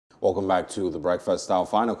Welcome back to The Breakfast. Our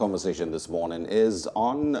final conversation this morning is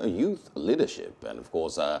on youth leadership and, of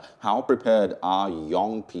course, how prepared are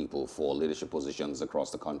young people for leadership positions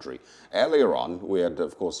across the country. Earlier on, we had,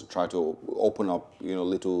 of course, tried to open up,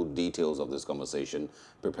 little details of this conversation,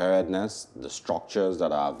 preparedness, the structures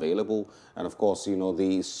that are available, and, of course,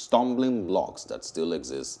 the stumbling blocks that still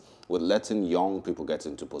exist with letting young people get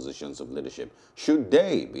into positions of leadership. Should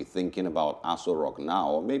they be thinking about Aso Rock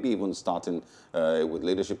now, or maybe even starting with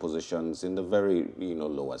leadership positions in the very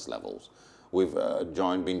lowest levels? We've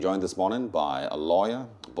been joined this morning by a lawyer,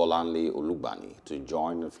 Bolanle Olugbani, to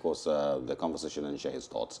join, of course, the conversation and share his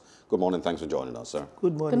thoughts. Good morning. Thanks for joining us, sir.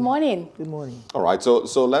 Good morning. Good morning. Good morning. All right. So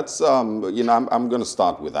let's, I'm going to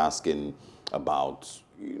start with asking about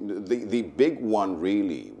the big one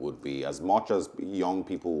really would be, as much as young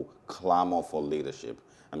people clamor for leadership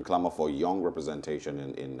and clamor for young representation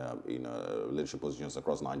in leadership positions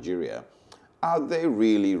across Nigeria, are they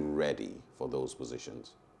really ready for those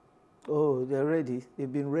positions? Oh, they're ready.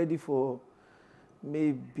 They've been ready for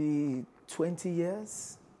maybe 20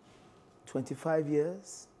 years, 25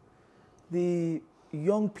 years. The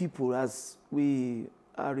young people, as we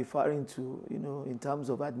are referring to, in terms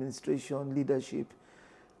of administration, leadership,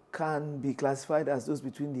 can be classified as those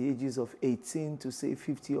between the ages of 18 to, say,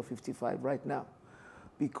 50 or 55 right now.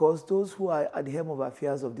 Because those who are at the helm of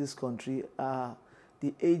affairs of this country are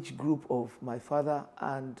the age group of my father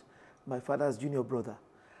and my father's junior brother.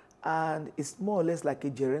 And it's more or less like a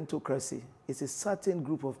gerontocracy. It's a certain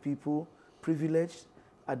group of people, privileged,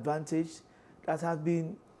 advantaged, that have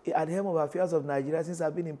been at the helm of affairs of Nigeria since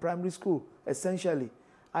I've been in primary school, essentially,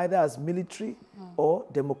 either as military or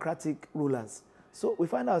democratic rulers. So we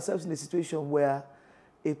find ourselves in a situation where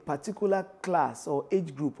a particular class or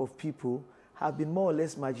age group of people have been more or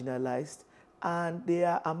less marginalized, and they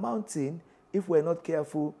are amounting, if we're not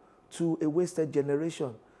careful, to a wasted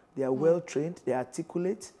generation. They are well-trained, they are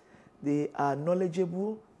articulate, they are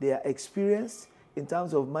knowledgeable, they are experienced in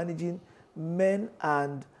terms of managing men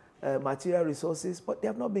and material resources, but they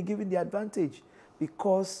have not been given the advantage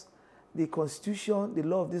because the constitution, the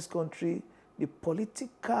law of this country, the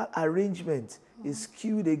political arrangement is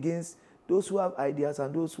skewed against those who have ideas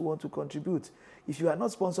and those who want to contribute. If you are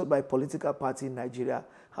not sponsored by a political party in Nigeria,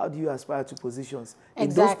 how do you aspire to positions? Exactly. In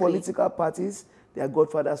those political parties, there are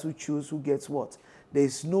godfathers who choose who gets what. There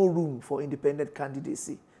is no room for independent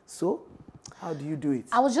candidacy. So, how do you do it?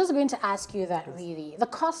 I was just going to ask you that, really. The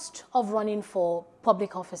cost of running for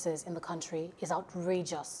public offices in the country is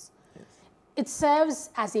outrageous. Yes. It serves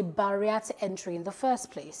as a barrier to entry in the first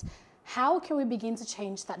place. How can we begin to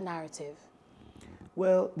change that narrative?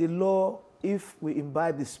 Well, the law, if we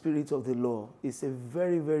imbibe the spirit of the law, is a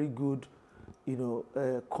very, very good,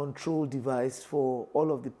 control device for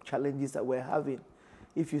all of the challenges that we're having.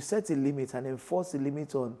 If you set a limit and enforce a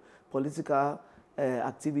limit on political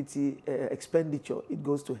activity expenditure, it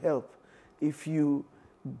goes to help. If you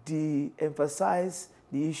de-emphasize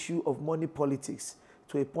the issue of money politics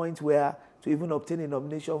to a point where to even obtain a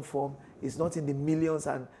nomination form is not in the millions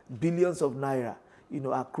and billions of naira,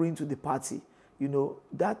 accruing to the party,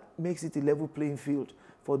 that makes it a level playing field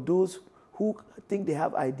for those who think they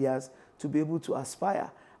have ideas to be able to aspire.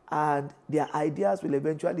 And their ideas will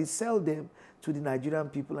eventually sell them to the Nigerian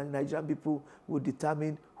people, and the Nigerian people will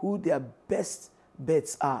determine who their best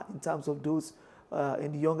bets are in terms of those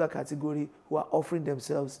in the younger category who are offering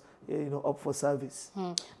themselves up for service.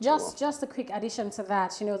 Just a quick addition to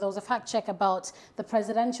that, there was a fact check about the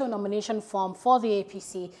presidential nomination form for the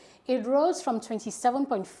APC. It rose from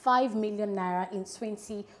 27.5 million naira in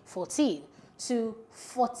 2014 to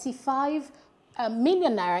 45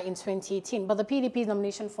 million naira in 2018, but the PDP's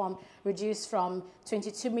nomination form reduced from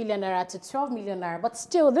 22 million naira to 12 million naira. But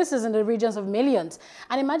still, this is in the regions of millions.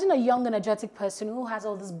 And imagine a young, energetic person who has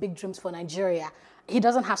all these big dreams for Nigeria. He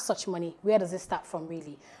doesn't have such money. Where does it start from,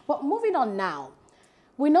 really? But moving on now,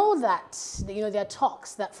 we know that there are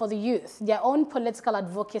talks that for the youth, their own political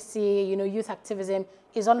advocacy, youth activism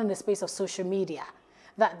is on in the space of social media.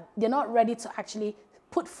 That they're not ready to actually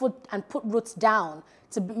put foot and put roots down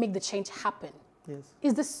to make the change happen. Yes.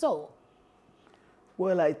 Is this so?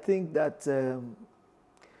 Well, I think that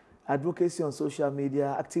advocacy on social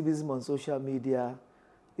media, activism on social media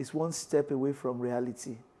is one step away from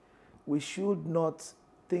reality. We should not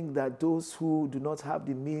think that those who do not have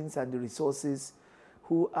the means and the resources,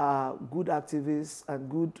 who are good activists and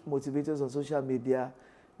good motivators on social media,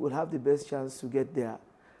 will have the best chance to get there.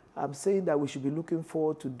 I'm saying that we should be looking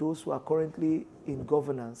forward to those who are currently in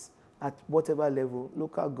governance at whatever level,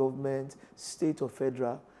 local government, state or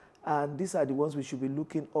federal, and these are the ones we should be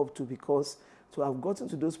looking up to, because to have gotten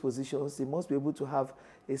to those positions, they must be able to have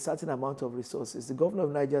a certain amount of resources. The governor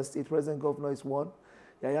of Niger State, present governor, is one.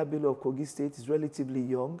 Yahaya Bello of Kogi State is relatively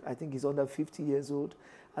young. I think he's under 50 years old.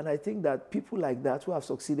 And I think that people like that who have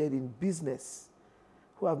succeeded in business,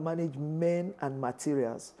 who have managed men and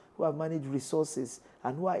materials, who have managed resources,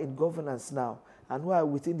 and who are in governance now, and who are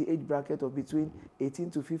within the age bracket of between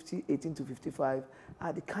 18 to 50, 18 to 55,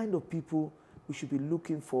 are the kind of people we should be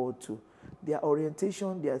looking forward to. Their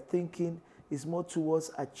orientation, their thinking is more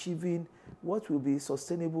towards achieving what will be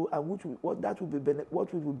sustainable and what will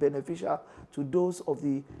be beneficial to those of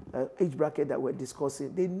the age bracket that we're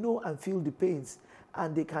discussing. They know and feel the pains,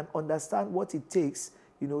 and they can understand what it takes,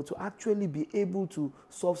 you know, to actually be able to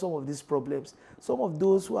solve some of these problems. Some of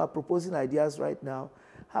those who are proposing ideas right now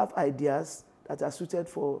have ideas that are suited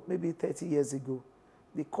for maybe 30 years ago.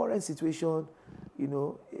 The current situation,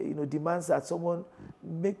 demands that someone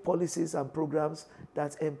make policies and programs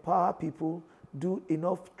that empower people, do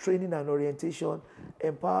enough training and orientation,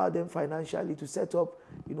 empower them financially to set up,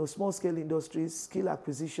 small-scale industries, skill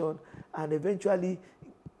acquisition, and eventually,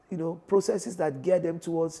 processes that gear them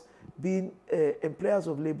towards being employers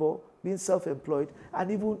of labor, being self-employed,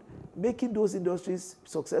 and even making those industries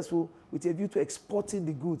successful with a view to exporting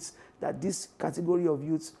the goods that this category of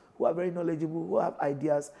youths who are very knowledgeable, who have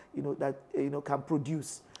ideas, can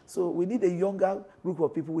produce. So we need a younger group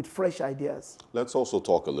of people with fresh ideas. Let's also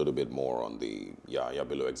talk a little bit more on the Yahaya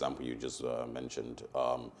Bello example you just mentioned.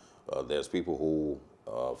 There's people who,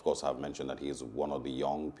 of course, have mentioned that he is one of the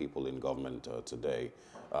young people in government today.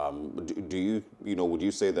 Would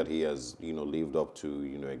you say that he has, lived up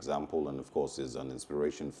to, example, and of course is an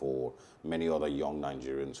inspiration for many other young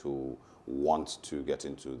Nigerians who want to get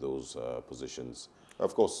into those positions?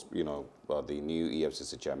 Of course, the new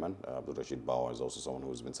EFCC chairman, Abdul Rashid Bauer, is also someone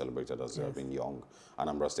who's been celebrated as being young.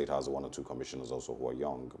 Anambra State has one or two commissioners also who are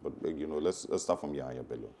young. But, let's start from Yahaya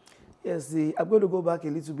Bello. Yes, I'm going to go back a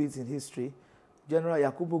little bit in history. General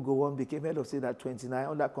Yakubu Gowon became head of state at 29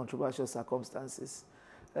 under controversial circumstances.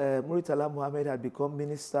 Muritala Muhammad had become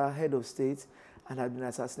minister, head of state, and had been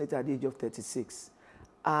assassinated at the age of 36.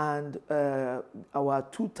 And our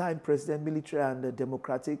two-time president, military and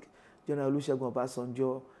democratic, General Olusegun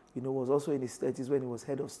Obasanjo, was also in his 30s when he was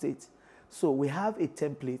head of state. So we have a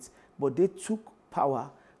template, but they took power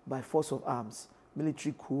by force of arms,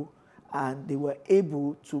 military coup, and they were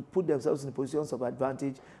able to put themselves in positions of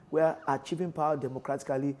advantage where achieving power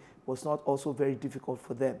democratically was not also very difficult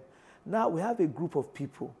for them. Now we have a group of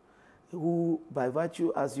people who, by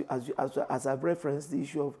virtue, as I've referenced the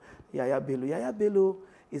issue of Yahaya Bello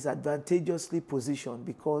is advantageously positioned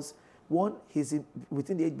because, one, he's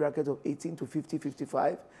within the age bracket of 18 to 50,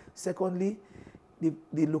 55. Secondly,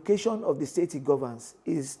 the location of the state he governs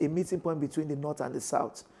is a meeting point between the north and the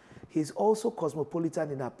south. He's also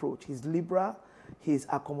cosmopolitan in approach. He's liberal, he's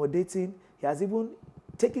accommodating. He has even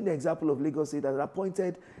taken the example of Lagos State and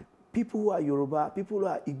appointed people who are Yoruba, people who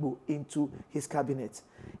are Igbo into his cabinet.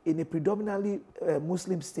 In a predominantly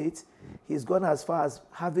Muslim state, he's gone as far as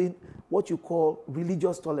having what you call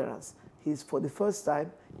religious tolerance. He's, for the first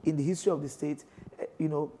time in the history of the state,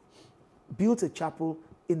 built a chapel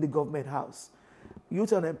in the government house.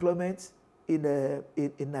 Youth unemployment in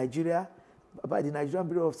Nigeria, by the Nigerian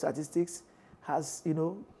Bureau of Statistics, has,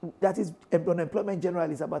 that is, unemployment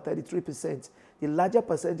generally is about 33%. The larger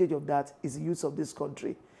percentage of that is the youth of this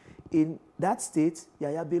country. In that state,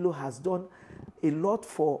 Yahaya Bello has done a lot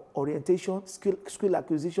for orientation, skill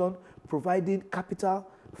acquisition, providing capital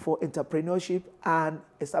for entrepreneurship and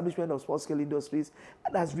establishment of small-scale industries,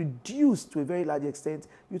 and has reduced to a very large extent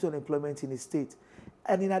youth unemployment in the state.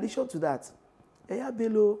 And in addition to that, Yahaya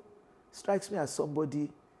Bello strikes me as somebody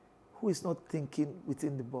who is not thinking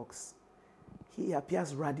within the box. He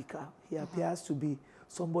appears radical. He appears to be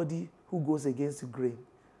somebody who goes against the grain.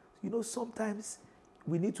 Sometimes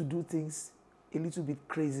we need to do things a little bit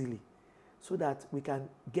crazily so that we can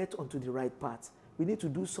get onto the right path. We need to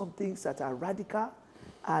do some things that are radical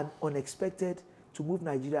and unexpected to move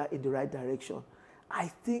Nigeria in the right direction. I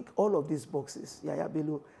think all of these boxes, Yahaya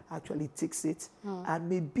Bello actually ticks it and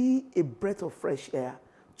may be a breath of fresh air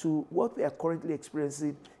to what we are currently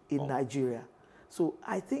experiencing in Nigeria. So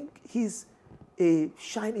I think he's a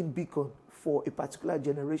shining beacon for a particular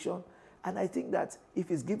generation. And I think that if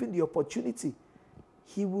he's given the opportunity,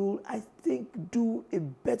 he will, I think, do a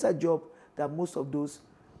better job than most of those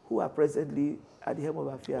who are presently at the helm of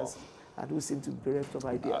affairs and who seem to be bereft of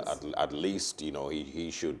ideas. At least, you know,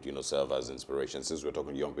 he should, you know, serve as inspiration. Since we're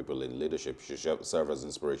talking young people in leadership, he should serve as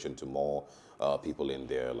inspiration to more people in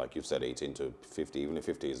there, like you've said, 18 to 50, even if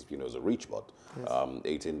 50 is, you know, is a reach, but yes.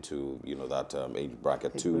 18 to, you know, that age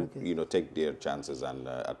bracket to, you know, take their chances and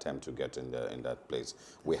attempt to get in that place.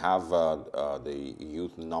 We have the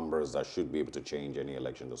youth numbers that should be able to change any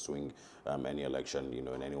election, to swing any election, you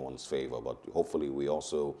know, in anyone's favor. But hopefully we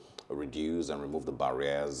also reduce and remove the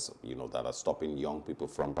barriers, you know, that are stopping young people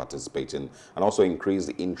from participating, and also increase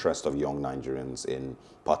the interest of young Nigerians in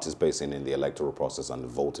participating in the electoral process and the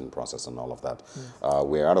voting process and all of that.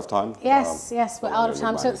 We're out of time. Yes, yes, we're out of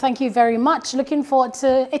time. So thank you very much. Looking forward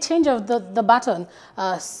to a change of the baton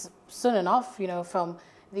soon enough, you know, from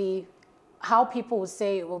how people would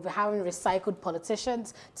say we'll be having recycled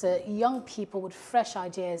politicians to young people with fresh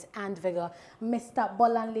ideas and vigor. Mr.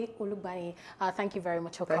 Bolanle Olugbani, thank you very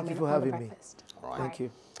much for coming. Thank you for having me. All right. Thank you.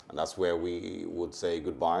 And that's where we would say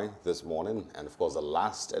goodbye this morning. And of course, the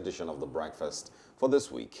last edition of the breakfast for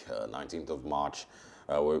this week, 19th of March.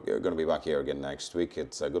 We're going to be back here again next week.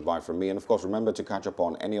 It's a goodbye from me. And of course, remember to catch up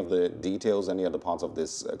on any of the details, any other parts of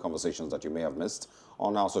this conversations that you may have missed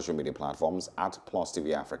on our social media platforms at Plus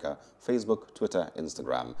TV Africa, Facebook, Twitter,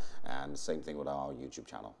 Instagram, and same thing with our YouTube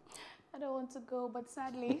channel. I don't want to go, but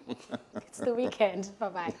sadly, it's the weekend.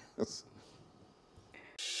 Bye-bye.